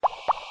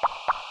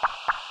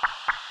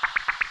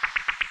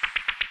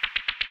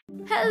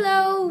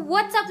Hello,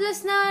 what's up,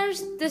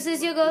 listeners? This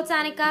is your girl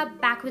Sanika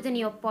back with a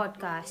new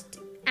podcast.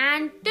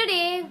 And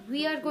today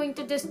we are going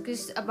to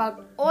discuss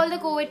about all the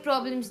COVID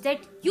problems that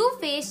you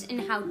face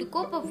and how to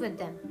cope up with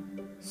them.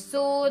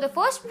 So, the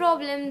first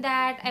problem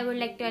that I would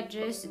like to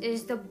address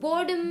is the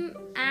boredom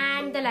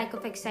and the lack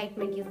of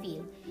excitement you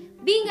feel.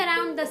 Being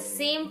around the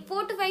same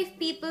 4 to 5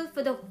 people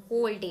for the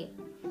whole day.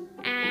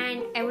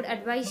 And I would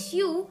advise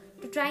you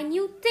to try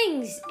new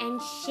things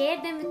and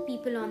share them with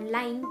people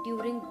online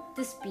during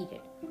this period.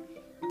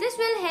 This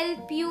will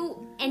help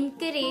you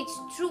encourage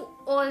through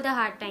all the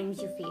hard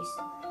times you face.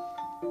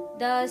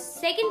 The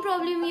second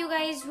problem you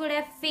guys would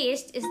have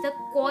faced is the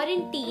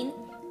quarantine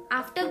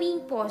after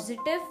being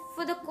positive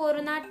for the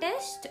corona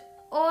test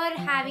or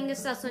having a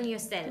sus on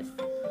yourself.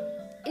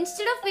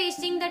 Instead of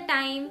wasting the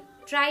time,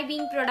 try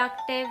being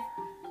productive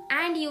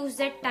and use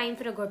that time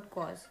for a good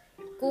cause.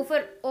 Go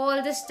for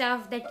all the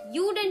stuff that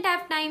you didn't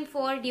have time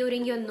for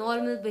during your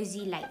normal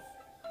busy life.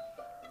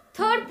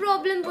 Third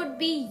problem would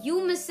be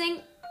you missing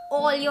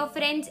all your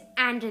friends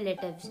and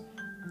relatives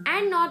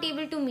and not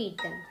able to meet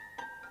them.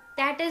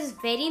 That is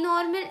very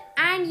normal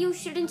and you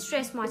shouldn't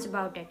stress much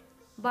about it.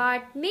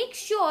 But make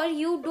sure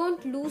you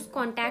don't lose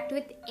contact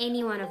with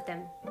any one of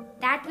them.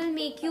 That will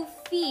make you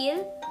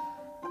feel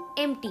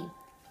empty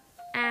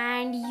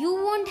and you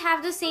won't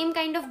have the same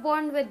kind of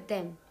bond with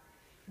them.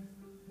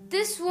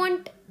 This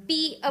won't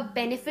be a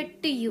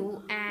benefit to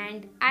you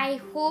and I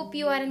hope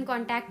you are in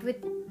contact with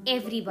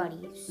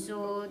everybody.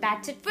 So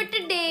that's it for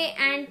today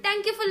and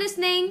thank you for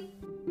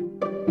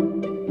listening.